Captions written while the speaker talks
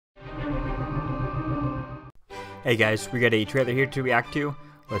Hey guys, we got a trailer here to react to.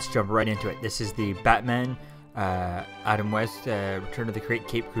 Let's jump right into it. This is the Batman, Adam West, Return of the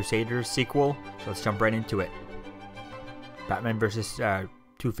Cape Crusaders sequel. So let's jump right into it. Batman versus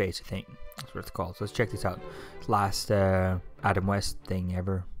Two-Face, I think. That's what it's called. So let's check this out. Last Adam West thing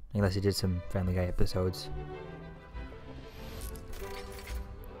ever. Unless he did some Family Guy episodes.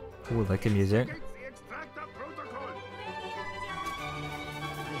 Ooh, like the music.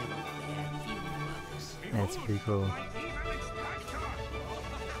 That's pretty cool.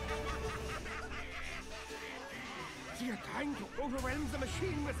 You're trying to overwhelm the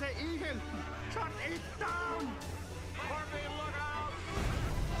machine with the eagle. Shut it down! Harvey, look out!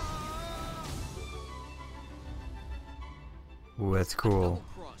 Ooh, that's cool.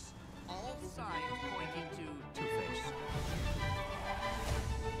 All signs pointing to Two-Face.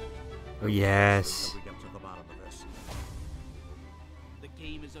 Oh yes. We get to the bottom of this. The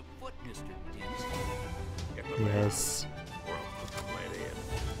game is afoot, Mr. Dent. Yes. I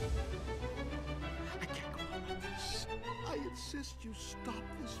can't go on like this. I insist you stop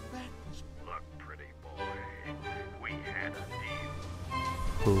this madness. Look, pretty boy, we had a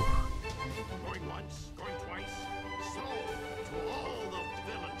deal. Ooh. Going once, going twice. So, to all the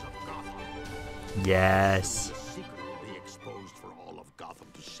villains of Gotham. Yes. The secret will be exposed for all of Gotham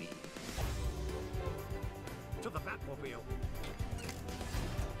to see. To the Batmobile.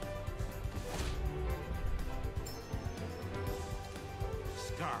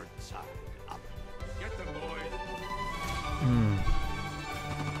 Scarred side up. Get them, boys.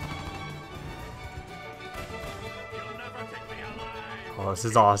 You'll never take me alive. Oh, this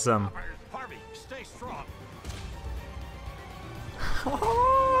is awesome. Harvey, stay strong.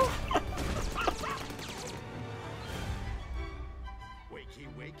 Wakey,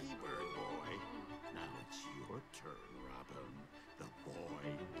 wakey, bird boy. Now it's your turn, Robin. The boy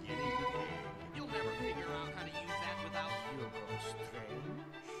guinea pig. You'll never figure out how to use that without Hugo Strange.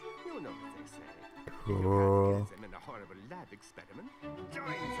 You know what they say. Cool. Them in a horrible lab experiment. Join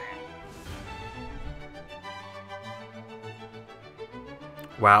them.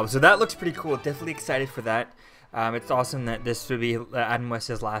 Wow, so that looks pretty cool. Definitely excited for that. It's awesome that this would be Adam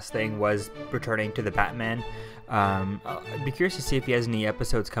West's last thing was returning to the Batman. I'd be curious to see if he has any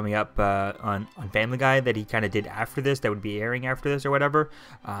episodes coming up on Family Guy that he kind of did after this, that would be airing after this or whatever.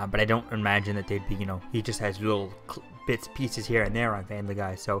 But I don't imagine that they'd be, you know, he just has little bits, pieces here and there on Family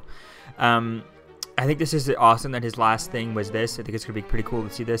Guy. So I think this is awesome that his last thing was this. I think it's going to be pretty cool to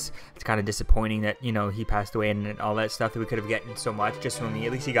see this. It's kind of disappointing that, you know, he passed away and all that stuff that we could have gotten so much just when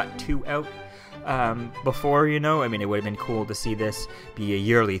at least he got 2 out before, you know. I mean, it would have been cool to see this be a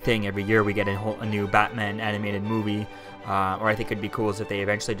yearly thing. Every year we get a new Batman animated movie. Or I think it'd be cool if they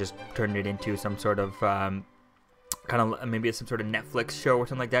eventually just turned it into some sort of kind of maybe it's some sort of Netflix show or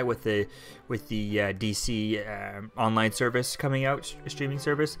something like that with the DC online service coming out, streaming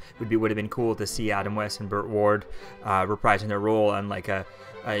service. Would have been cool to see Adam West and Burt Ward reprising their role on like a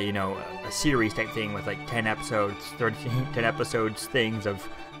series type thing with like 10 episodes, 10 episodes things of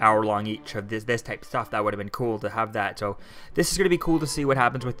hour long each of this type of stuff. That would have been cool to have that. So this is going to be cool to see what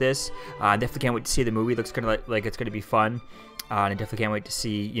happens with this. Definitely can't wait to see the movie. Looks kind of like it's going to be fun. And I definitely can't wait to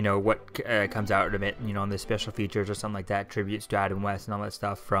see, you know, what comes out of it, you know, on the special features or something like that, tributes to Adam West and all that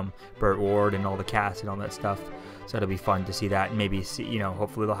stuff from Burt Ward and all the cast and all that stuff. So it'll be fun to see that, and maybe see, you know,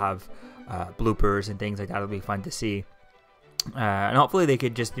 hopefully they'll have bloopers and things like that. It'll be fun to see. And hopefully they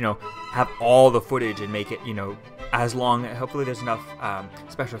could just, you know, have all the footage and make it, you know, as long. Hopefully there's enough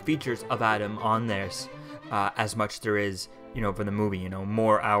special features of Adam on this, as much there is, you know, for the movie. You know,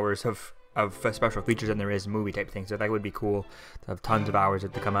 more hours of special features than there is movie type thing. So that would be cool to have tons of hours to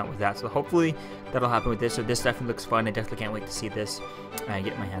come out with that. So hopefully that'll happen with this. So this definitely looks fun. I definitely can't wait to see this and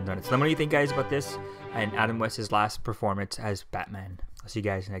get my hands on it. So let me know what you think, guys, about this and Adam West's last performance as Batman. I'll see you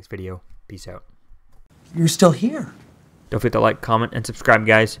guys in the next video. Peace out. You're still here. Don't forget to like, comment, and subscribe,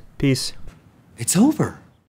 guys. Peace. It's over.